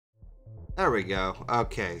There we go.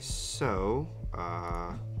 Okay, so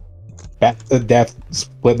Back to death.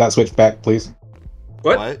 Split that switch back, please.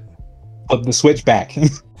 what? Flip the switch back.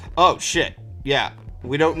 Oh shit. Yeah,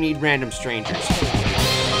 we don't need random strangers.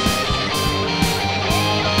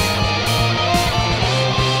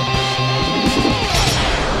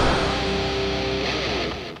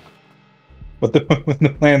 What the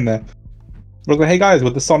plan there? We're like, hey guys,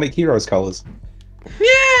 with the Sonic Heroes colors.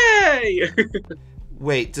 Yay!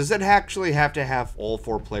 Wait, does it actually have to have all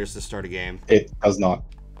 4 players to start a game? It does not.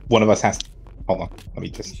 One of us has to. Hold on. Let me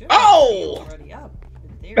just. Oh! Already up.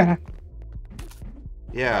 In theory. I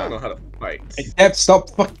Yeah. don't know how to fight. Hey, Dev, stop.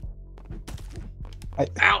 Fuck.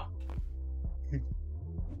 Ow!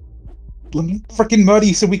 Let me freaking murder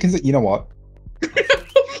you so we can. You know what?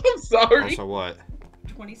 I'm sorry. Also what?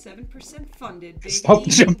 27% funded, baby. Stop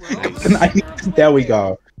jumping. There we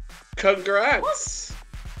go. Congrats.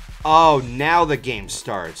 Oh, now the game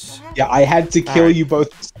starts. Yeah, I had to kill you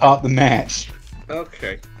both to start the match.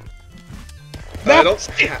 Okay. No. I don't.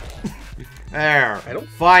 There. I don't-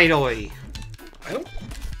 Finally.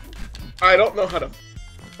 I don't know how to.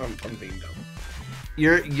 I'm being dumb.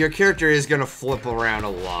 Your character is gonna flip around a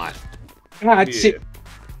lot. Ah, Yeah. shit.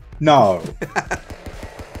 No.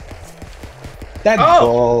 That's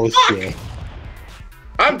Oh, bullshit.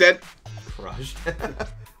 I'm dead. Crushed.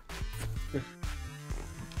 Did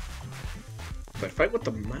I fight with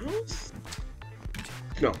the mouse?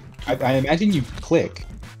 No. I imagine you click.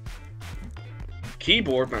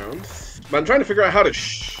 Keyboard mouse. But I'm trying to figure out how to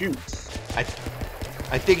shoot. I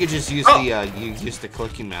think you just use you use the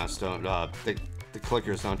clicking mouse, don't the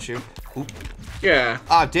clickers, don't you? Oop. Yeah.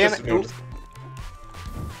 Ah, damn Just it! noticed.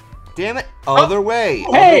 Oop. Damn it! Other way!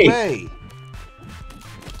 Hey! Other way!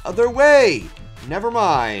 Other way! Never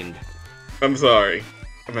mind. I'm sorry.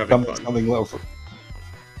 I'm having fun. Something little.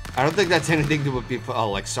 I don't think that's anything to be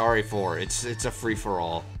like sorry for. It's a free for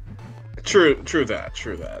all. True that.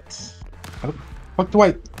 True that. Fuck do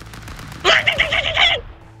I?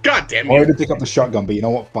 God damn I wanted you. to pick up the shotgun, but you know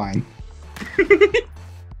what? Fine.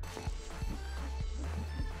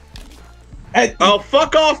 Hey, Oh,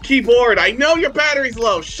 fuck off, keyboard. I know your battery's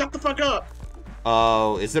low. Shut the fuck up.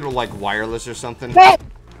 Oh, is it like wireless or something?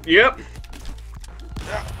 Yep.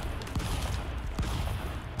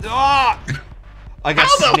 Ah! I got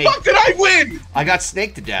How the fuck did I win? I got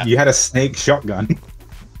snaked to death. you had a snake shotgun.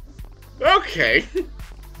 Okay.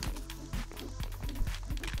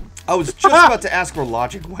 I was just about to ask where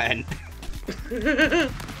logic went.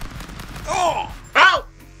 Oh! Ow!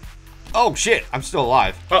 Oh shit! I'm still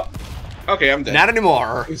alive. Oh. Okay, I'm dead. Not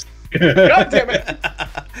anymore. God damn it.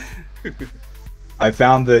 I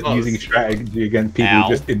found that Oh, using strategy against people Ow. who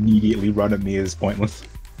just immediately run at me is pointless.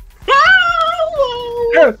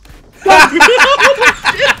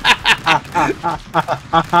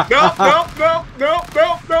 No,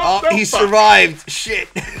 Oh, he fuck. survived. Shit.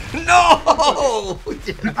 No.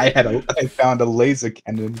 I found a laser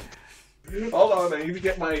cannon. Hold on, I need to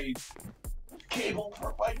get my cable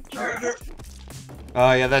for my charger.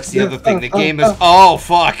 Oh yeah, that's the other thing. The game is. Oh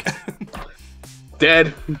fuck.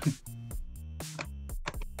 Dead.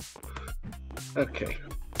 Okay.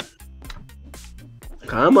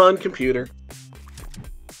 Come on, computer.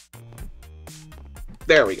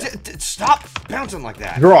 There we go. Stop bouncing like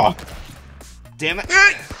that. Draw. Damn it.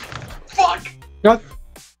 Fuck! God.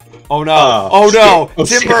 Oh no. Oh no. Oh,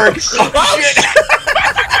 Tim shit. Berg. Oh, Oh shit.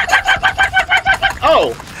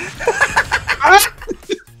 Oh! I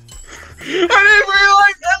didn't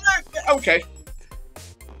realize that! Okay.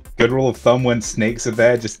 Good rule of thumb when snakes are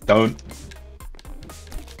there, just don't.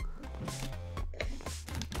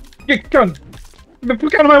 Get gun! Look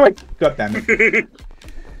out of my way! God damn it.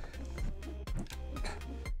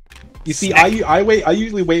 You see, I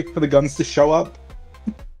usually wait for the guns to show up,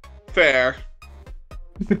 Fair.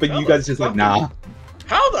 but you guys just like, nah.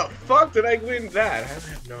 How the fuck did I win that? I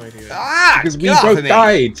have no idea. Ah. Because we get off both of me.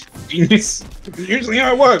 died! Genius! Usually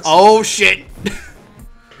how it works! Oh shit.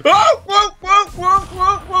 Oh!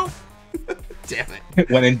 Whoa! Damn it.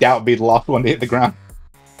 When in doubt, be the last one to hit the ground.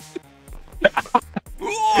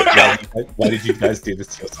 Why did you guys do this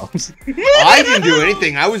to yourselves? I didn't do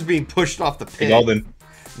anything. I was being pushed off the pit. Golden,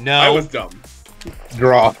 No. I was dumb.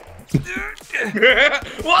 draw.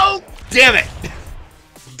 Whoa! Damn it.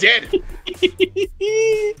 Dead.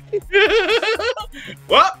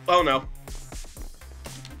 What? Oh no.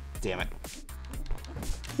 Damn it.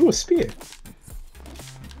 Ooh, a spear.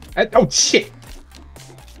 Oh shit!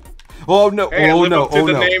 Oh no. Hey, I Oh live no. up to Oh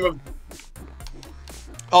the no. name of.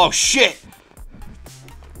 Oh shit.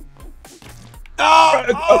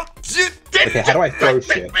 Oh shit. Okay, how do I throw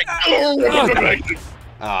shit?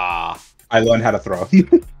 Ah. I learned how to throw.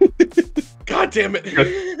 God damn it!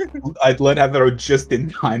 I'd let that throw just in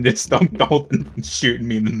time to stop Golden shooting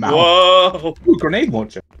me in the mouth. Whoa! Ooh, grenade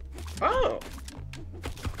launcher. Oh.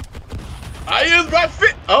 I used my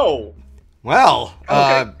fit. Oh. Well,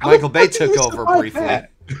 Okay. Michael Bay How the fuck did took you over survive briefly. that?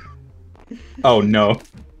 Oh no.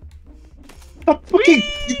 Oh, fucking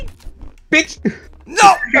bitch!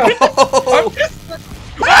 No! I'm just...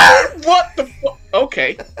 What the fuck?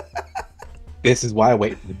 Okay. This is why I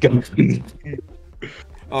wait for the gun.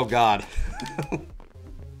 Oh god.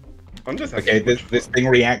 I'm just Okay, this thing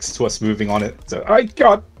reacts to us moving on it. So I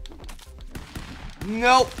got.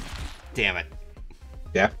 Nope. Damn it.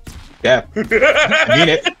 Yeah. I mean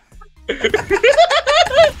it.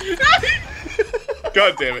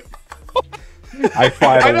 God damn it! I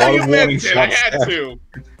fired I a know lot you of warning meant it. I shots. had to.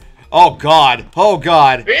 Oh god. Oh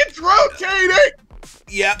god. It's rotating.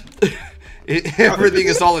 Yep. Everything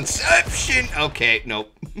is all Inception. Okay,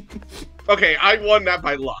 nope. Okay, I won that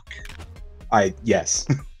by luck. Yes.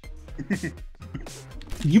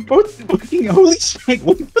 You both fucking holy shit!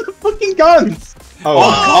 What are the fucking guns? Oh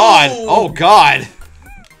god. Oh god.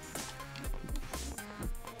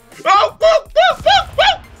 Oh, whoa, whoa, whoa,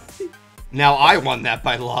 whoa. Now I won that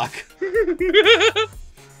by luck.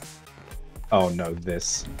 Oh no,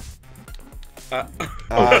 this. I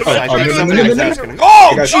no, knew no, something no, like no, that was no. gonna. Oh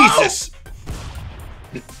You guys- Jesus!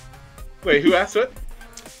 Wait, who asked it?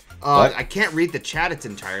 What? I can't read the chat. It's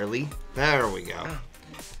entirely. There we go.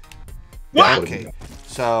 What? Okay.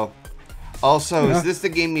 So, also, Yeah. is this the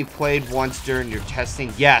game you played once during your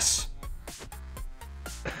testing? Yes.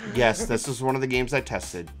 Yes, this was one of the games I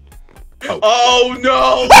tested. Oh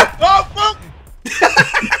no! Oh, oh.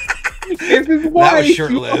 This is That why was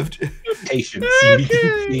short-lived. Patience. You need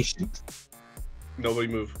to be patient. Nobody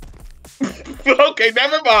move. Okay,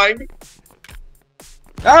 never mind.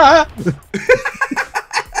 Ah!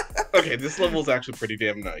 Okay, this level's actually pretty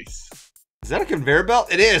damn nice. Is that a conveyor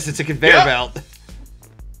belt? It is. It's a conveyor Yeah. belt.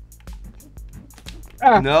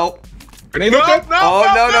 Ah. No. Grenade No, launcher? no, Oh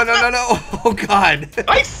no no, no no no no! Oh god.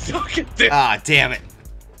 I suck at this. Ah damn it.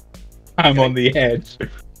 I'm on the edge. I'm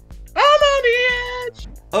on the edge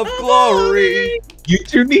Of I'm glory. You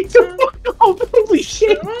two need to fuck off. Holy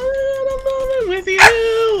shit! I'm on with you.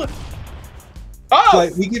 Oh!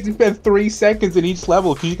 Like we get to spend 3 seconds in each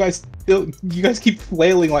level because you guys keep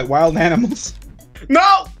flailing like wild animals.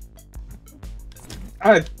 No!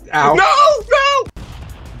 Ow. No! No!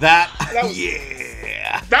 That was-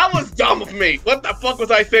 yeah. That was dumb of me. What the fuck was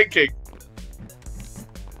I thinking?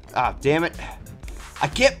 Ah damn it. I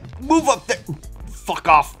can't move up there. Fuck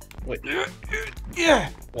off. Wait. Yeah.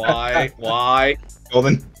 Why? Why?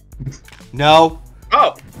 Golden. No.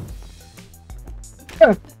 Oh!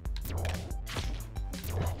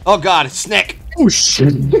 Oh god, it's Snick. Oh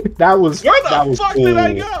shit! That was Where the that was fuck cool. did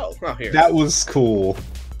I go? Oh, here. That was cool.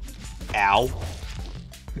 Ow.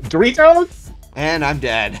 Doritos. And I'm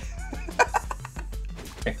dead.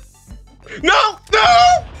 No!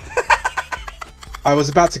 No! I was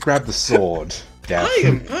about to grab the sword. Yeah. I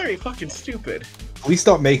am very fucking stupid. Please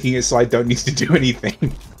stop making it so I don't need to do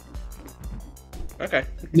anything. Okay.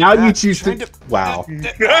 Now you Ah, choose trying to. to- Wow.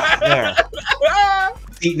 There.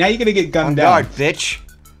 See, now you're gonna get On gunned guard, down. bitch.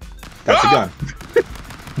 That's a gun.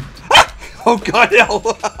 Oh god,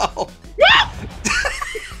 no.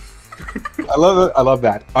 I love it. I love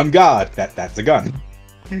that. On guard. That's a gun.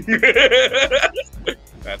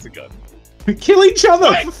 That's a gun. Kill each other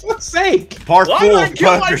Wait. for fuck's sake. Park Why did I full kill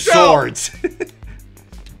of your myself? swords.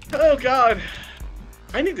 Oh god.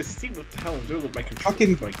 I need to see what the hell I'm doing with my computer.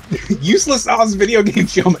 Fucking Like, useless ass video game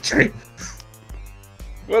geometry.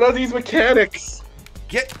 what are these mechanics?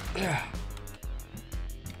 Get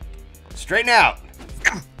straighten out.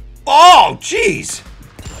 Oh, jeez.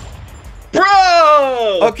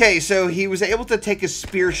 Bro! Okay, so he was able to take a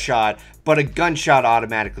spear shot, but a gunshot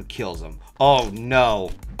automatically kills him. Oh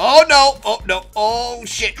no. Oh no. Oh no. Oh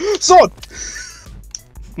shit. Sword.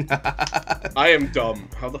 I am dumb.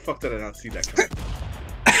 How the fuck did I not see that coming?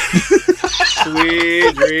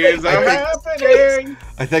 Sweet dreams are happening!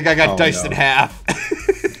 I think I got Oh, diced no. in half.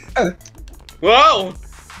 Whoa!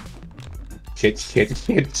 Shit.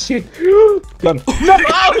 Gun. No.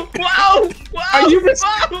 Whoa! Whoa! Whoa! Are you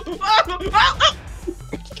Whoa! Whoa!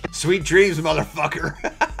 Sweet dreams, motherfucker.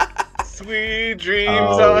 Sweet dreams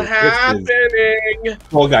Oh, are this is- happening!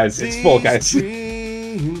 Fall Guys. It's Fall Guys.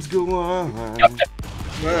 These dreams go on.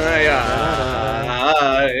 My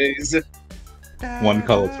eyes. One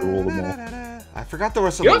color to rule them all. I forgot the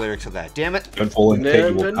rest of the Yep. lyrics of that. Damn it. Don't fall in the pit, you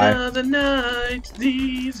Never will die. another night,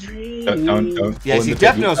 these dreams. Don't Yeah, fall in see, the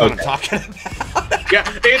Def pit, you- knows what I'm okay. talking about.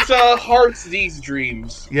 Yeah, it's Hearts, These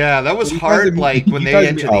Dreams. Yeah, that was You guys hard, are- like, when you they guys are-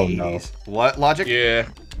 entered oh, the no. 80s. What, Logic? Yeah.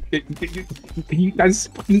 You guys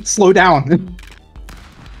fucking slow down.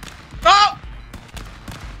 Oh!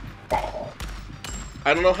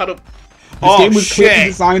 I don't know how to. This game was clearly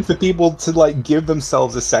designed for people to like give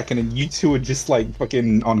themselves a second, and you two are just like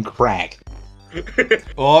fucking on crack.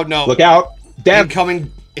 Oh no! Look out, Dev!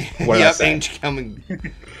 Incoming. What did I Yep, say? incoming.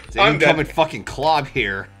 I'm Incoming dead. fucking clob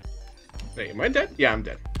here. Wait, am I dead? Yeah, I'm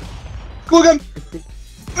dead. Glue gun!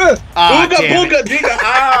 Ah, Booga damn it. booga diga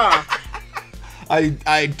ah!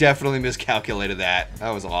 I definitely miscalculated that. That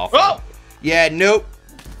was awful. Oh! Yeah, nope.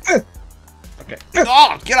 Okay.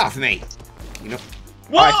 Oh, get off me. You know.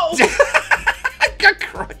 Whoa! I got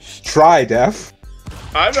crushed. Try, Dev.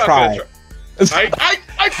 I'm not Try. gonna try.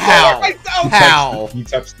 I How? floored myself! How? You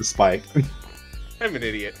touched the spike. I'm an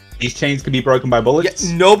idiot. These chains can be broken by Yeah, bullets.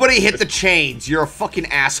 nobody hit the chains. You're a fucking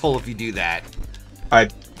asshole if you do that.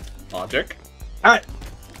 Logic. I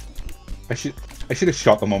should have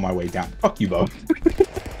shot them on my way down. Fuck you both.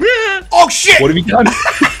 Oh shit! What have you done? Hey,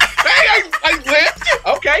 I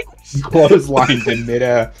lived! Okay. Clotheslined in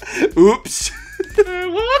midair. Oops.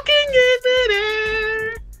 Walking in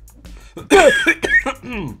midair.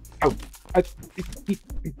 Oh,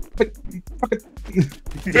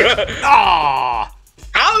 Ah.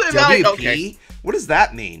 How did I? WP? Okay. What does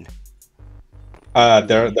that mean?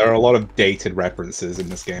 there are a lot of dated references in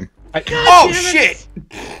this game. Oh shit!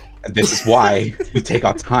 And this is why we take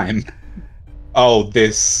our time. Oh,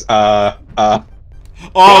 this Oh no!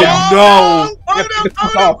 Oh no!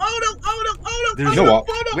 Oh no! Oh no! Oh no! There's You know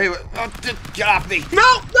what? Wait, oh, get off me!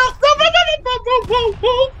 No!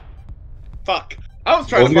 Fuck! I was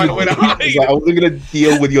trying to find a way to hide. I wasn't gonna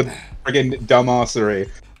deal with your friggin' dumbassery.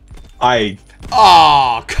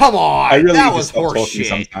 Oh, come on! I really that need was to stop talking horseshit.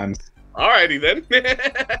 sometimes. Alrighty then.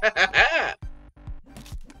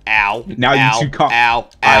 Ow! Now ow, you two can't. Ow!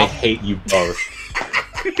 I Ow! hate you both.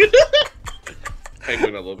 I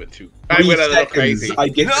went a little bit too. I went a 3 little seconds crazy. I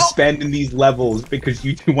get No. to spend in these levels because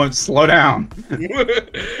you two won't slow down.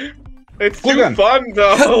 It's Hold too on. fun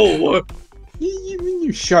though.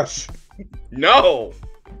 You shush. No.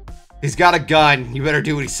 He's got a gun. You better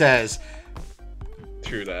do what he says.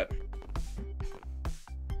 True that.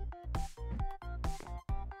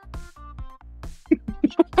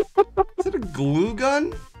 Is it a glue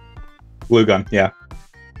gun? Glue gun, yeah.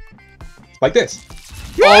 Like this.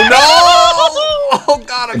 Oh no! Oh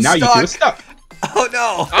god, I'm And now you two are stuck. stuck. Oh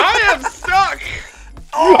no! I am stuck.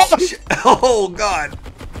 Oh, oh god!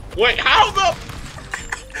 Wait, how the?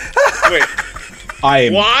 Wait, I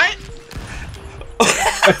am. what?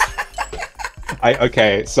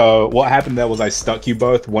 Okay, so what happened there was I stuck you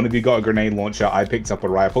both. One of you got a grenade launcher. I picked up a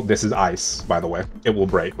rifle. This is ice, by the way. It will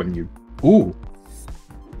break when you. Ooh.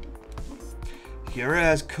 You're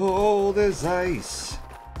as cold as ice.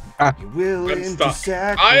 Ah. You're willing I'm to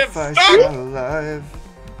stuck. I am sacrifice stuck. your life.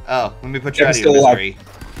 Oh, let me put you I'm out of your still alive. misery.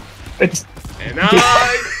 It's, And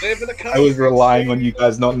I live in a country. I was relying on you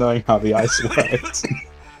guys not knowing how the ice works.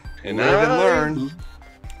 And Live and I learn.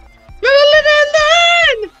 live and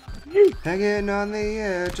learn. Hanging on the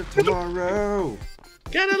edge of tomorrow.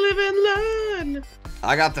 Gotta live and learn.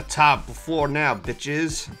 I got the top floor now,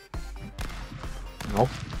 bitches. Ow.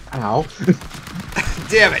 Ow.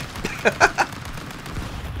 Damn it.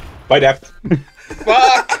 Bye, Def.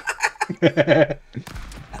 Fuck.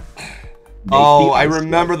 Oh, I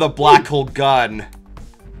remember the black hole gun.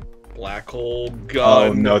 Black hole gun.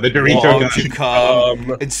 Oh no, the Dorito Won't you gun.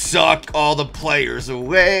 come and suck all the players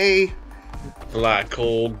away? Black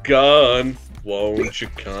hole gun. Won't you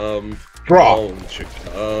come? Draw. Won't you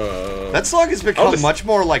come? That song has become this- much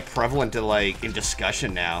more like prevalent to like in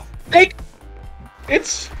discussion now.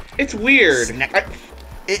 It's weird. Snack.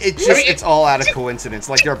 It's all out of coincidence.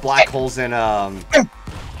 Like there are black holes in the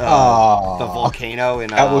volcano and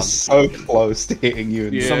That was so close to hitting you.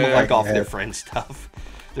 In Yeah. some of like off Yeah. their friend stuff.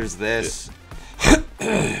 There's this.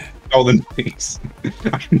 Golden piece.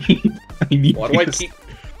 I need Why do I you to keep?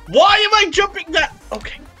 Why am I jumping that?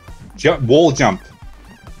 Okay. jump, wall jump.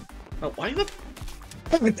 Oh, why the?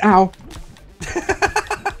 Ow.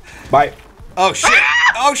 Bye. Oh shit!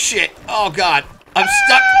 Oh shit! Oh god! I'm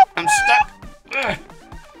stuck! I'm stuck! Ugh.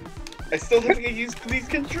 I still have to get used to these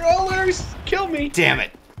controllers. Kill me. Damn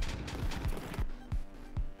it!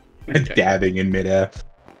 Okay. Dabbing in midair.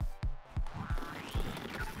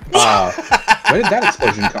 Where did that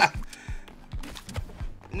explosion come?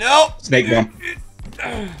 No! Snake bomb.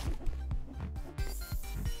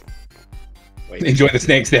 Wait. Enjoy the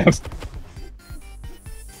snake stabs.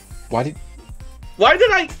 Why did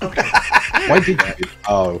I? Okay. Why did you?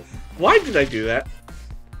 Oh. Why did I do that?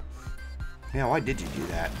 Yeah, why did you do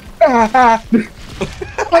that?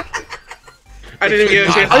 I didn't even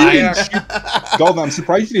get a I chance didn't to shoot. Golden, I'm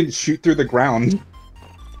surprised you didn't shoot through the ground.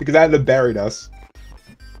 Because that would have buried us.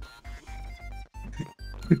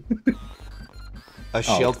 A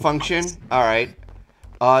shield function? Alright.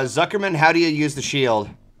 Zuckerman, how do you use the shield?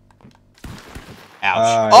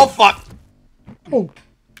 Ouch. Oh, fuck! Oh.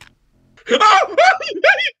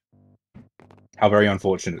 How very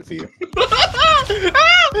unfortunate for you.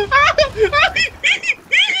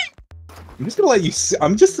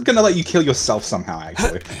 I'm just gonna let you kill yourself somehow,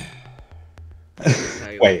 actually.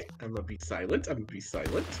 Wait. I'm gonna be silent. I'm gonna be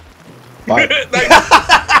silent. But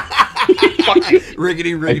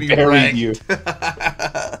Riggedy, I riggedy, buried ragged. you.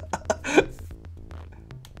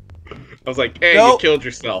 I was like, hey, Nope. you killed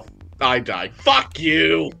yourself. I died. Fuck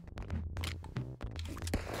you!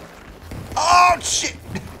 Oh, shit!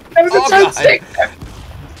 That was a Oh, tight God. stick.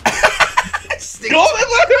 Stick- Golden,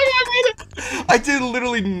 I did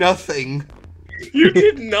literally nothing. you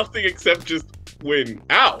did nothing except just win.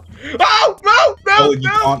 Ow! Oh, no! No! Golden, you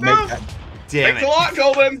no! can't no! make that. Damn Thanks it. a lot,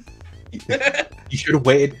 Golden! You should have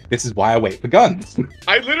waited. This is why I wait for guns.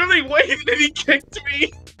 I literally waited and he kicked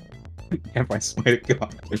me! If I swear to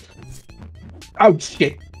God. Oh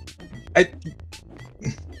shit! I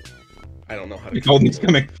don't know how to Golden's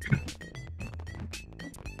coming.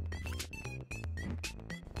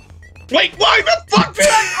 Wait, why the fuck did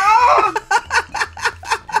I?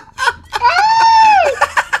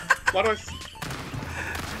 Ah! Why do I?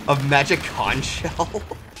 A magic conch shell?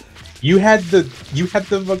 You had the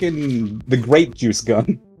fucking grape juice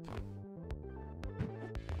gun.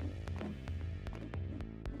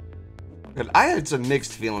 And I had some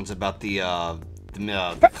mixed feelings about the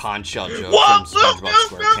conch shell joke Whoa, from SpongeBob no,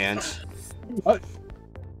 SquarePants.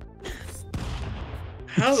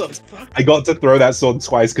 How the fuck? I got to throw that sword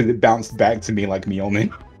twice because it bounced back to me like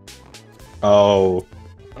Mjolnir. Oh.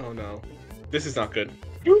 Oh no, this is not good.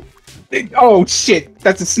 Oh shit!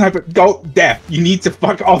 That's a sniper. Go, Death. You need to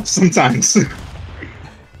fuck off sometimes.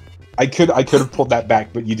 I could have pulled that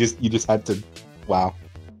back, but you just had to. Wow.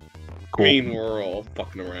 Cool. I mean, we're all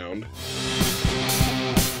fucking around.